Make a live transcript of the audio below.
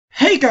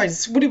guys,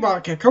 it's Woody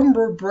Mark here, coming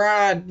with a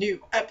brand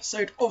new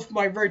episode of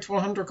my Road to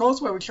 100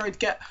 goals, where we try to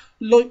get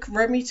Loic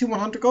Remy to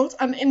 100 goals,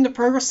 and in the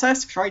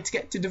process try to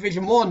get to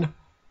Division 1,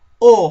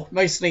 or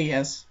mostly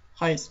as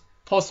high as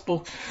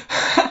possible,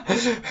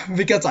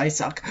 because I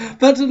suck.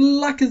 But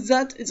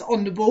Lacazette is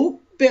on the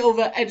ball, bit of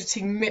an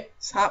editing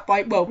mishap,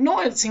 well,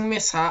 not editing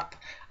mishap,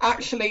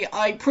 actually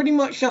I pretty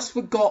much just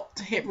forgot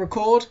to hit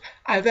record,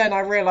 and then I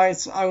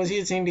realised I was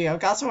using the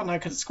Elgato and I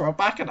could scroll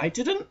back and I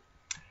didn't.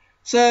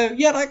 So,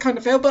 yeah, that kind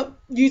of failed, but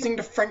using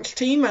the French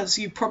team, as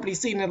you've probably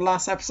seen in the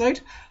last episode.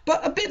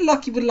 But a bit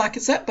lucky with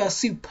Lacazette, but a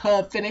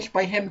superb finish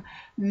by him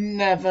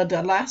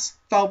nevertheless.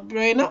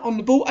 Valbuena on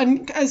the ball,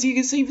 and as you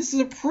can see, this is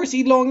a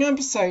pretty long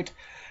episode.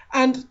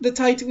 And the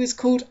title is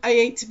called I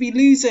Hate to Be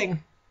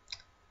Losing.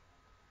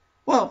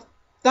 Well,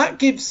 that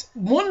gives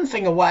one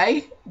thing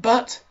away,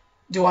 but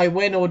do I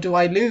win or do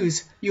I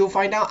lose? You'll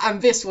find out,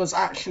 and this was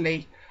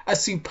actually a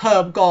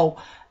superb goal,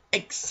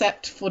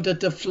 except for the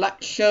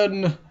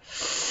deflection.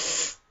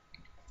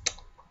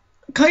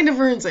 Kind of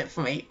ruins it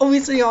for me.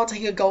 Obviously, I'll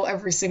take a goal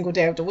every single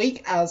day of the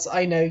week, as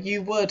I know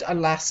you would,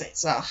 unless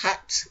it's a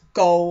hacked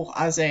goal,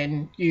 as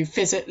in you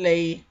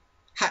physically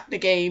hack the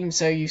game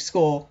so you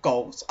score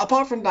goals.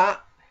 Apart from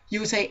that,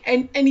 you'll take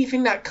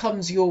anything that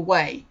comes your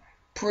way,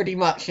 pretty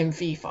much in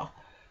FIFA.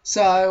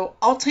 So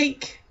I'll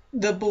take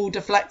the ball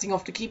deflecting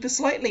off the keeper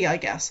slightly, I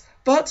guess.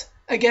 But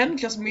again,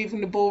 just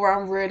moving the ball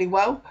around really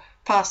well,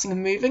 passing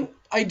and moving.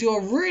 I do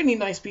a really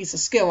nice piece of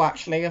skill,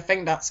 actually. I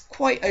think that's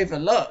quite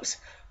overlooked.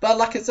 But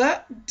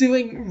Lacazette,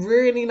 doing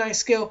really nice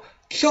skill.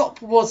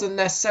 Chop wasn't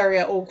necessary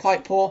at all,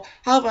 quite poor.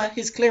 However,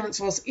 his clearance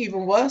was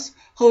even worse.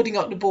 Holding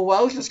up the ball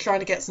well, just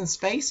trying to get some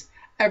space.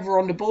 Ever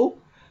on the ball.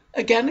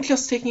 Again,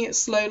 just taking it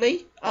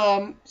slowly.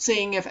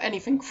 Seeing if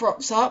anything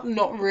crops up.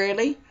 Not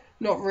really.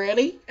 Not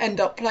really.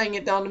 End up playing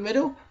it down the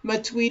middle.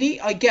 Matuidi,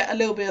 I get a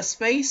little bit of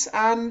space.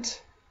 And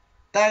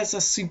that is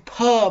a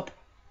superb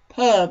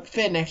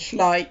finish.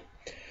 Like,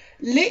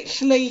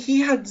 literally,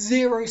 he had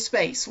zero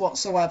space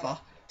whatsoever.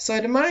 So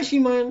the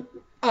management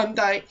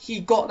that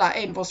he got that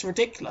in was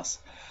ridiculous.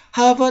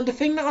 However, the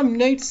thing that I'm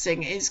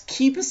noticing is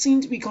keepers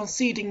seem to be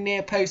conceding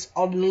near post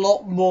a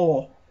lot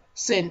more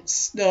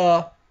since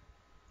the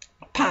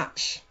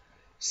patch.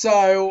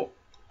 So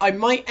I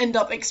might end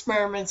up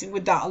experimenting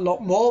with that a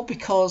lot more,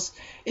 because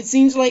it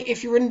seems like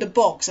if you're in the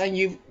box and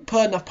you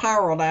put enough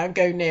power on it and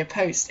go near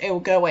post, it will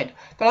go in.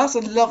 But that's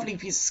a lovely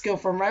piece of skill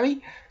from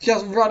Remy,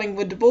 just running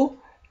with the ball.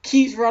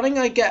 Keeps running.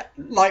 I get,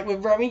 like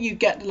with Remy, you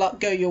get the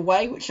luck go your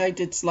way, which I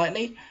did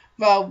slightly.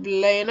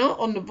 Valbuena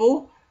on the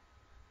ball.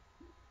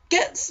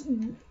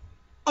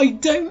 I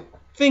don't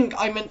think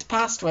I meant to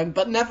pass to him,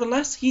 but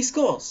nevertheless, he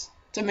scores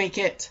to make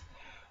it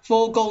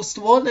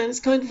 4-1, and it's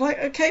kind of like,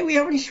 okay, we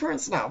have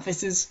insurance now.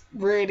 This is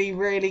really,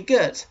 really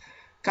good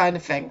kind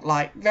of thing.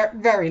 Like,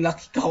 very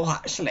lucky goal,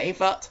 actually,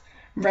 but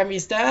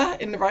Remy's there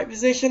in the right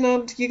position,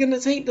 and you're going to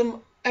take them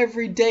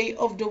every day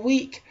of the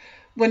week.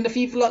 When the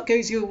FIFA luck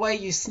goes your way,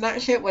 you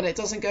snatch it. When it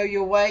doesn't go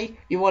your way,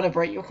 you want to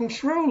break your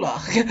controller.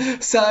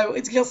 So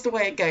it's just the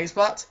way it goes.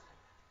 But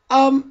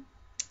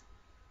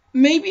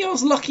maybe I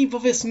was lucky for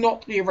this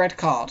not to be a red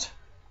card,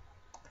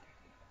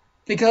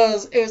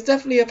 because it was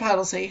definitely a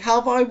penalty.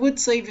 However, I would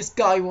say this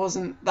guy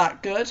wasn't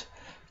that good.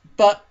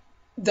 But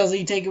does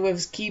he take it with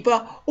his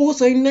keeper?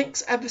 Also,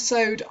 next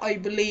episode, I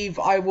believe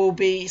I will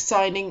be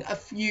signing a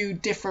few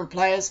different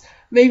players.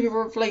 Maybe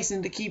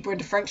replacing the keeper in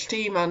the French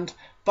team and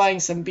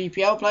buying some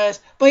BPL players.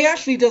 But he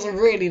actually does a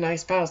really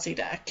nice penalty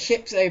there.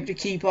 Chips over the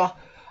keeper.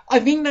 I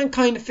think that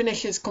kind of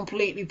finish is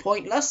completely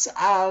pointless,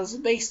 as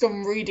based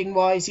on reading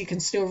wise, you can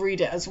still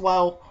read it as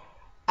well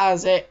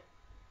as it.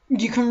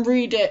 You can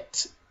read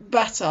it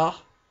better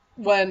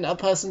when a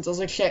person does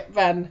a chip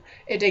than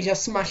if they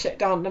just smash it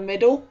down the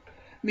middle.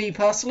 Me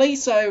personally,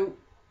 so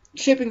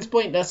chipping's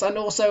pointless, and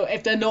also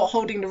if they're not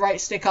holding the right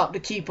stick up,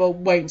 the keeper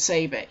won't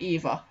save it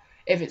either,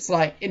 if it's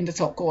like in the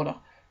top corner.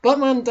 But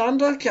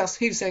Mandanda, just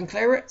Hussein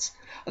clear it.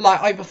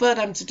 Like, I prefer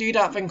them to do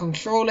that than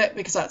control it,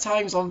 because at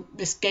times on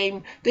this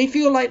game, they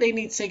feel like they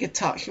need to take a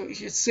touch, which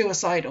is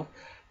suicidal.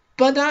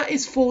 But that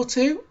is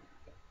 4-2.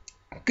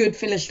 Good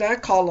finish there,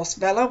 Carlos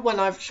Vela. When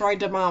I've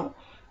tried him out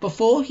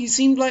before, he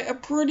seemed like a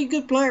pretty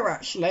good player,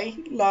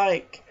 actually.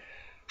 Like,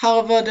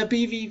 however, the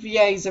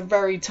BBVA is a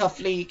very tough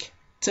league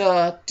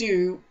to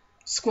do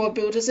squad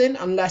builders in,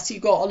 unless you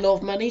got a lot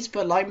of money to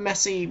put like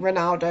Messi,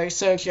 Ronaldo,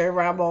 Sergio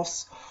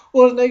Ramos,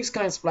 all of those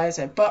kinds of players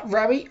in. But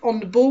Remy on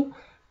the ball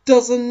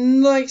does a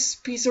nice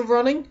piece of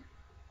running,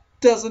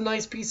 does a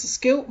nice piece of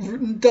skill,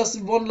 does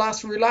one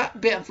last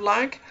roulette, bit of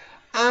lag,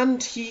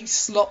 and he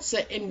slots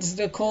it into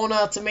the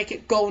corner to make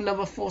it goal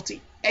number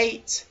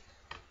 48.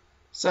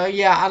 So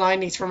yeah, and I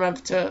need to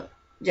remember to,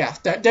 yeah,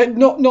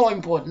 not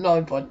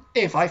important.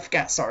 If I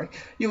forget, sorry,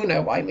 you'll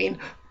know what I mean.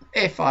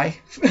 If I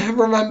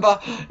remember,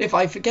 if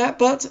I forget.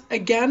 But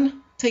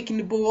again, taking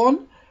the ball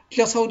on,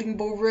 just holding the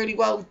ball really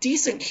well.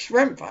 Decent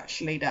strength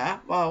actually there.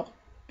 Well,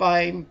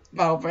 by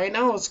Valbuena,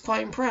 I was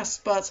quite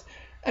impressed. But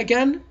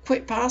again,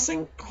 quick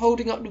passing,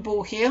 holding up the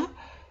ball here,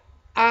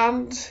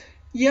 and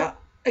yeah,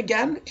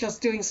 again,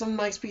 just doing some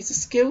nice piece of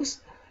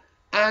skills.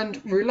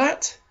 and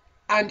roulette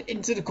and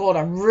into the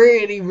corner.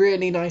 Really,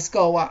 really nice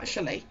goal,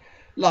 actually.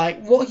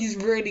 Like, what he's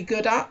really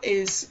good at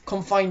is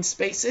confined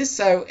spaces.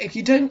 So if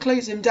you don't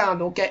close him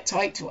down or get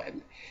tight to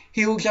him,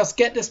 he'll just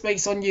get the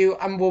space on you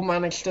and will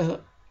manage to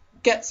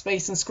get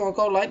space and score a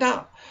goal like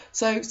that.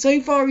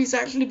 So far he's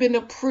actually been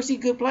a pretty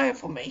good player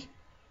for me.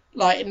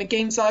 Like, in the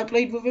games I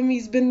played with him,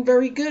 he's been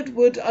very good.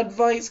 Would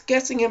advise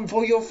getting him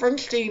for your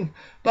French team.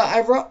 But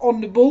Error on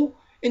the ball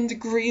into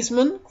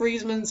Griezmann.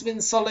 Griezmann's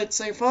been solid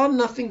so far.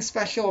 Nothing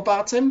special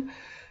about him.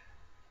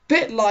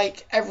 Bit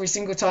like every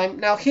single time.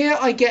 Now here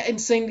I get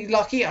insanely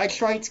lucky. I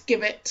try to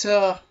give it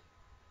to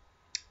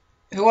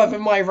whoever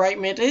my right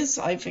mid is.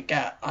 I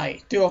forget.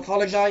 I do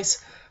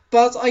apologise.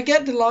 But I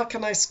get the luck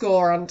and I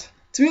score. And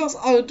to be honest,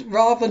 I would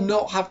rather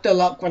not have the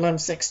luck when I'm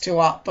 6-2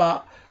 up.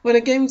 But when a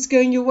game's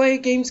going your way, a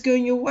game's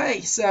going your way.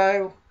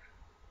 So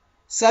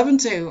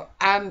 7-2.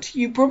 And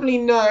you probably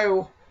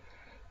know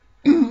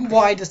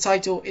why the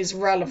title is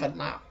relevant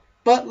now.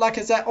 But like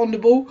I said, on the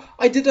ball,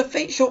 I did a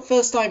fake shot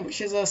first time,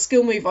 which is a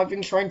skill move I've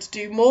been trying to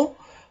do more.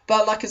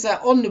 But like I said,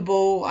 on the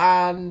ball,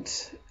 and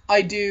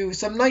I do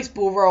some nice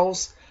ball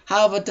rolls.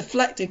 However,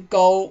 deflected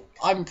goal,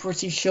 I'm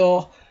pretty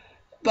sure.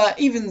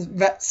 But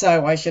even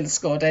so, I should have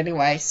scored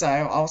anyway, so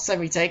I'll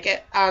semi-take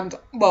it. And,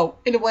 well,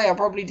 in a way, I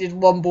probably did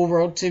one ball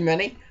roll too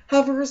many.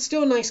 However, it's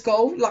still a nice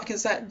goal. Like I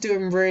said,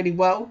 doing really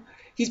well.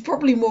 He's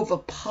probably more of a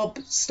pub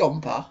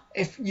stomper,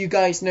 if you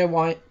guys know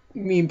what I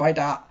mean by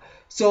that.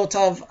 Sort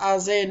of,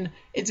 as in,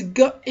 it's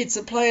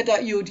a player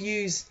that you would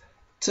use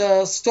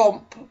to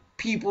stomp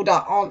people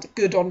that aren't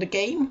good on the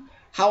game.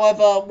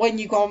 However, when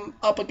you come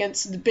up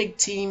against the big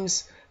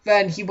teams,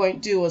 then he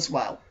won't do as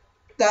well.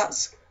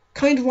 That's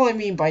kind of what I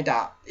mean by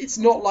that. It's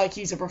not like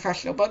he's a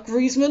professional. But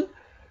Griezmann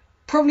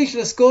probably should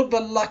have scored,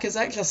 but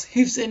Lacazette just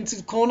hooves it into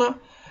the corner.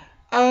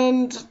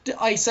 And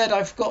I said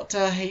I forgot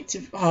to hate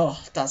to... Oh,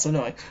 that's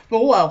annoying.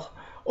 But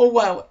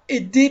well,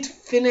 it did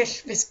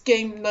finish this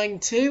game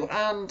 9-2,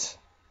 and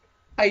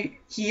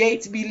he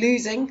hated to be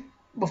losing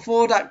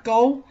before that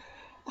goal.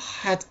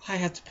 I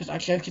had to put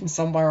that joke in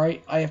somewhere.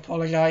 I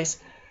apologise.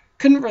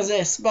 Couldn't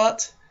resist,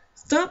 but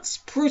that's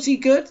pretty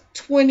good.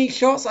 20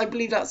 shots. I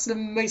believe that's the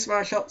most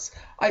amount of shots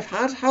I've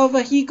had.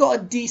 However, he got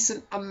a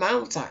decent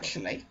amount,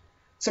 actually,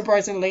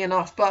 surprisingly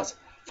enough. But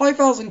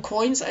 5,000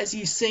 coins, as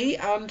you see,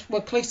 and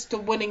we're close to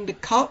winning the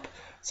cup.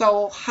 So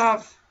I'll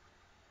have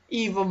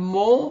even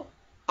more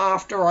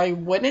after I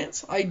win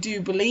it, I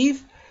do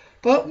believe.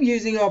 But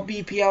using our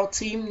BPL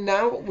team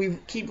now, we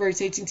keep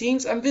rotating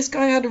teams. And this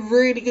guy had a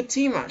really good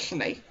team,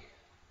 actually.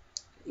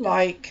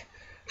 Like,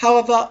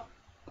 however,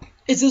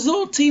 it's a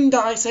sort of team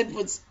that I said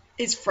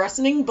is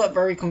threatening, but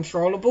very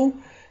controllable.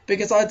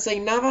 Because I'd say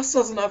Navas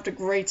doesn't have the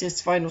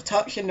greatest final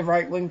touch in the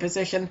right wing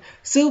position.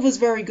 Silva's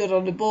very good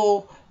on the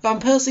ball.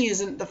 Van Persie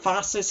isn't the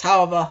fastest,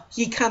 however,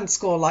 he can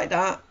score like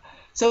that.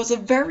 So it's a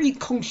very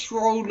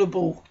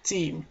controllable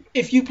team.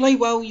 If you play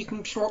well, you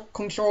can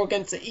control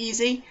against it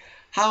easy.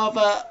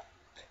 However,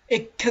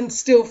 it can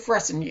still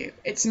threaten you.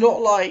 It's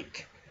not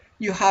like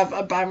you have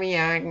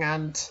Aubameyang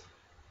and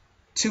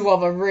two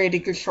other really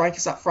good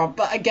strikers up front.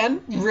 But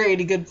again,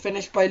 really good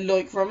finish by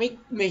Loic Remy,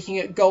 making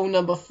it goal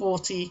number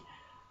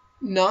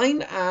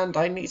 49. And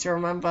I need to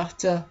remember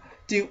to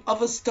do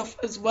other stuff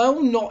as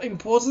well. Not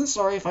important,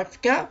 sorry if I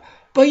forget.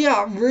 But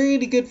yeah,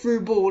 really good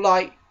through ball.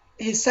 Like,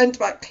 his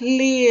centre-back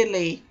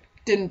clearly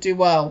didn't do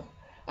well.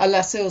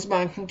 Unless it was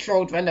man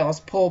controlled, then it was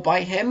poor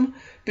by him.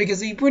 Because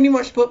he pretty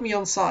much put me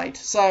on side.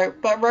 So,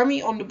 but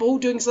Remy on the ball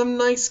doing some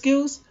nice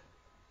skills.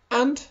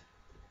 And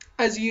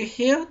as you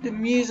hear, the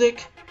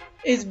music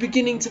is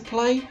beginning to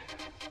play.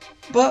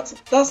 But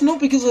that's not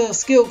because of a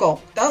skill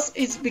goal. That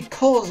is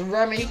because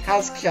Remy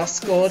has just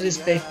scored his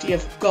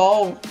 50th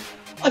goal.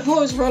 I thought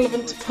it was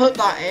relevant to put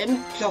that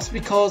in just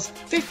because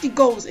 50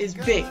 goals is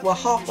big. We're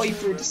halfway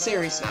through the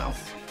series now.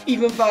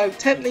 Even though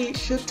technically it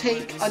should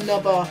take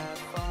another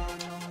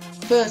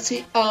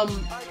 20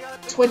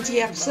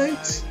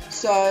 episodes.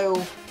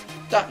 So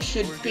that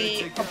should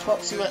be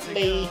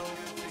approximately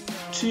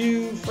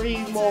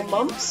 2-3 more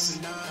months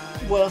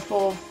worth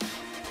of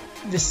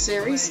this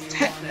series,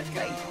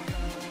 technically.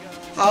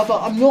 However,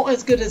 I'm not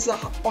as good as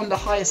on the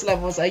highest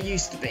level as I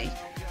used to be.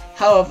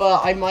 However,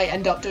 I might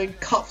end up doing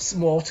cups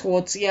more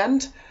towards the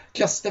end,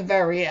 just to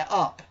vary it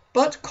up.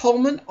 But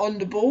Coleman on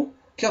the ball,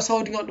 just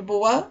holding up the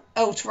ball well.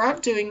 El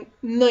Trap doing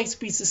nice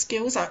piece of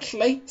skills,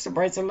 actually,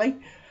 surprisingly.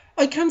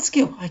 I can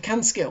skill.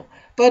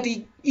 But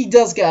he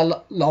does get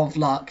a lot of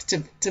luck,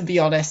 to be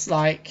honest.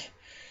 Like,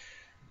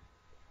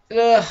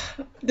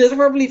 there's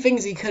probably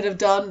things he could have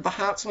done,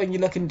 perhaps, when you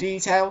look in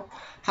detail.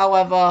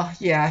 However,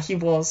 yeah, he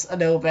was a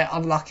little bit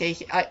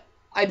unlucky.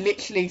 I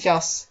literally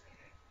just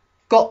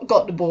got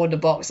the ball in the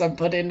box and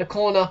put it in the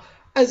corner.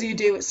 As you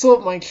do, it's sort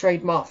of my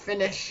trademark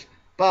finish.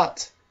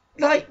 But,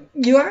 like,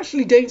 you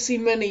actually don't see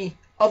many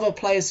other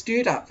players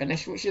do that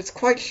finish, which is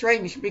quite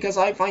strange because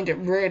I find it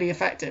really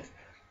effective.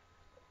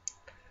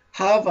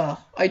 However,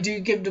 I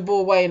do give the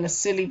ball away in a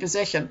silly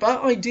position,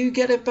 but I do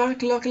get it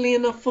back, luckily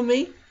enough for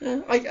me.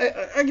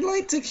 I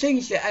like to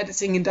change the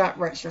editing in that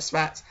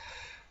retrospect.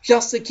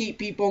 just to keep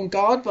people on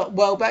guard, but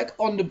Welbeck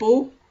on the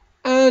ball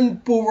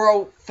and ball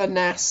roll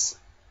finesse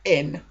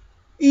in.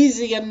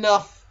 Easy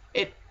enough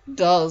it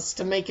does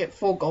to make it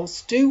 4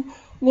 goals to 2.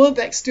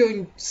 Welbeck's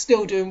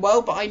still doing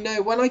well, but I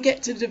know when I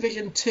get to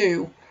Division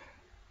 2,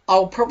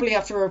 I'll probably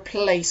have to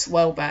replace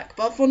Welbeck.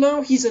 But for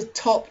now, he's a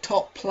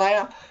top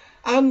player.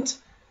 And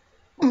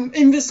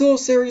in this sort of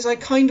series, I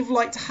kind of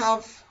like to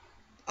have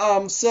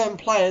certain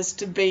players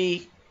to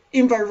be,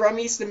 even though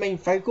Remy's the main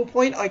focal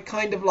point, I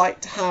kind of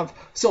like to have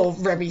sort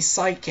of Remy's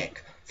sidekick.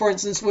 For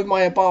instance, with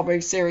my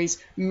Abarbo series,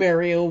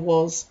 Muriel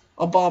was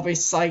Abarbo's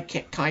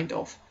sidekick, kind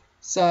of.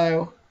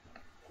 So,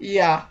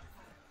 yeah.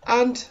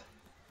 And,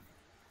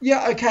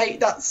 yeah, okay,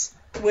 that's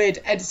weird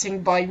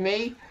editing by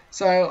me.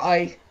 So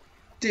I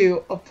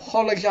do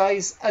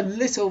apologise a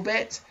little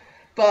bit.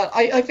 But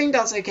I think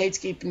that's okay to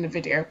keep in the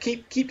video.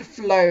 Keep the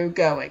flow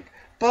going.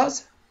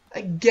 But,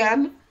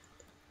 again,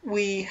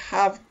 we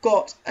have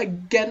got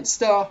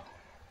against a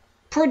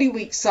pretty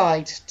weak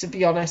side, to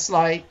be honest.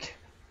 Like,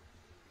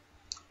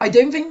 I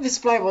don't think this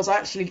player was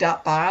actually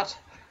that bad.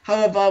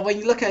 However, when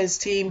you look at his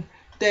team,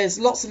 there's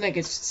lots of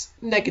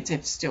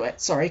negatives to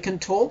it. Sorry, I can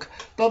talk.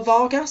 But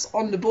Vargas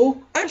on the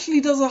ball actually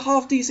does a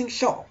half-decent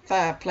shot.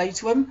 Fair play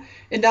to him.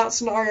 In that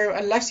scenario,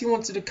 unless you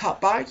wanted to cut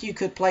back, you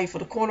could play for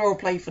the corner or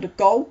play for the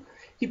goal.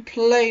 He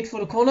played for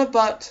the corner,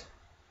 but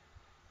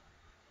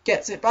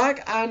gets it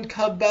back. And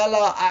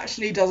Cabela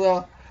actually does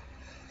a...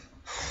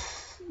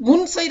 I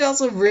would say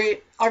that's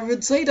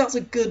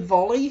a good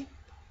volley.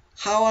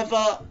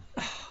 However,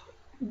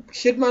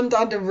 should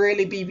Mandanda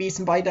really be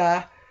beaten by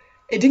there?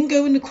 It didn't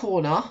go in the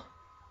corner.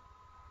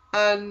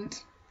 And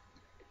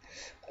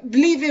I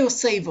believe it was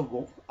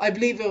savable.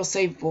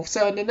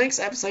 So in the next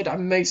episode,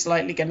 I'm most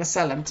likely going to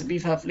sell him, to be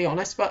perfectly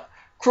honest. But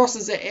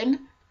crosses it in.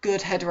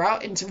 Good header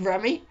out into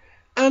Remy.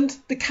 And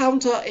the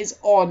counter is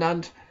on.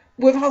 And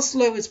with how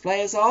slow his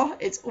players are,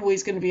 it's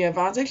always going to be an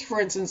advantage. For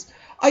instance,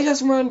 I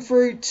just ran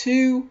through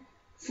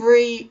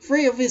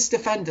three of his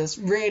defenders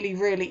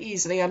really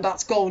easily. And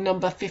that's goal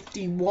number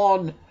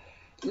 51.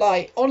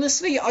 Like,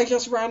 honestly, I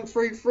just ran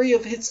through 3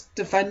 of his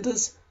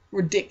defenders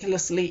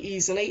ridiculously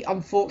easily,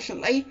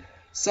 unfortunately.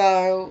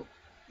 So,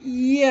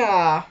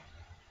 yeah.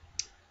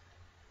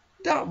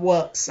 That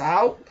works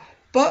out.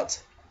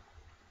 But,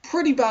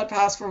 pretty bad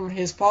pass from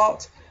his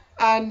part.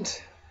 And,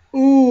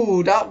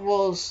 ooh, that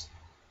was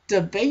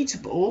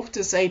debatable,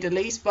 to say the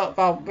least. But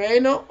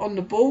Valbuena on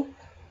the ball.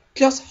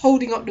 Just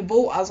holding up the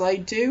ball as I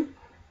do.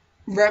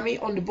 Remy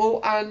on the ball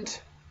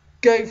and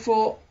go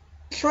for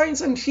trying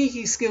some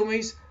cheeky skill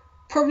moves.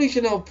 Probably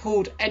shouldn't have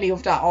pulled any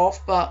of that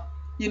off, but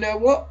you know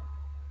what?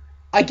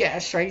 I get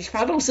a strange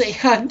penalty,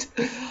 and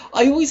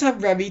I always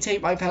have Remy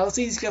take my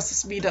penalties just to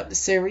speed up the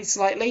series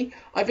slightly.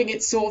 I think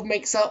it sort of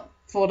makes up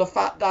for the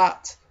fact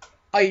that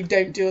I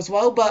don't do as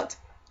well, but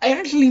I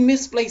actually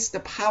misplaced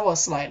the power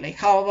slightly.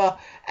 However,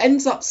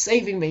 ends up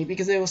saving me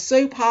because it was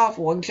so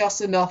powerful and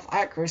just enough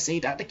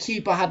accuracy that the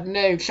keeper had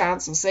no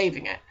chance of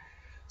saving it.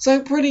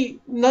 So pretty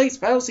nice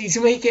penalty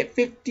to make it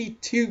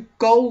 52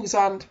 goals,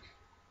 and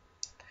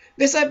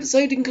this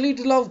episode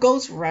included a lot of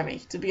goals for Remy,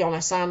 to be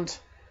honest. And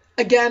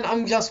again,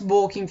 I'm just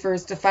walking through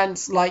his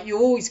defence. Like, you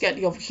always get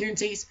the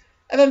opportunities.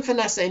 And then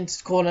finesse it into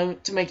the corner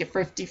to make it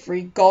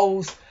 53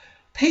 goals.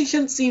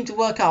 Patience seemed to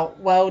work out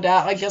well there.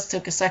 I just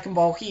took a second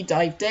while he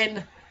dived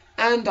in.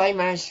 And I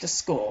managed to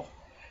score.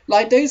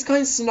 Like, those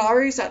kinds of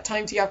scenarios, at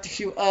times you have to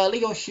shoot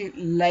early or shoot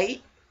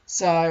late.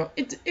 So,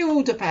 it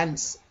all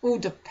depends. All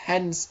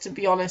depends, to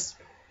be honest.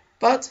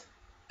 But,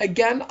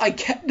 again, I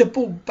get the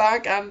ball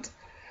back and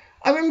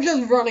I'm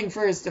just running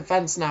through his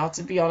defence now,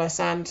 to be honest,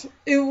 and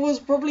it was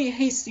probably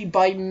hasty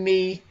by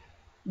me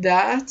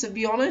there, to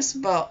be honest,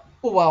 but,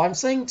 oh well, I'm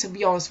saying to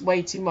be honest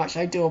way too much,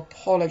 I do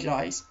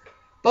apologise.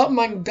 But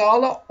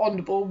Mangala on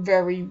the ball,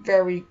 very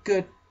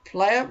good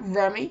player.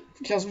 Remy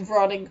just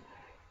running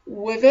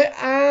with it,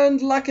 and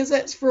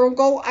Lacazette's through on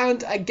goal,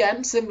 and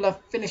again, similar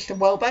finish to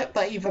Welbeck,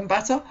 but even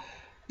better.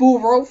 Ball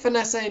roll,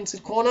 finesse into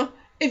the corner.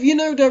 If you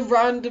know the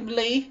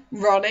randomly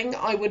running,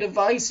 I would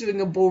advise doing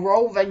a ball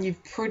roll, then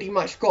you've pretty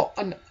much got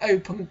an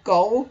open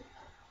goal.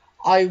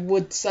 I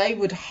would say,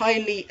 would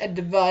highly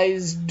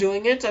advise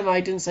doing it, and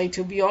I didn't say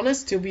to be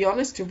honest.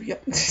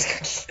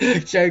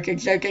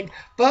 Joking.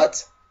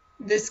 But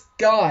this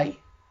guy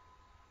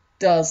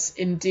does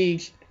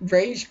indeed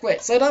rage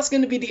quit. So that's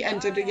going to be the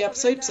end of the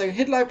episode. So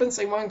hit like button,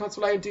 say one,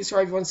 console, do so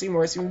everyone see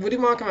more. So, Woody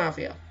Markham out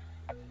here.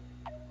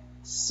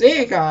 See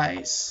you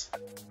guys.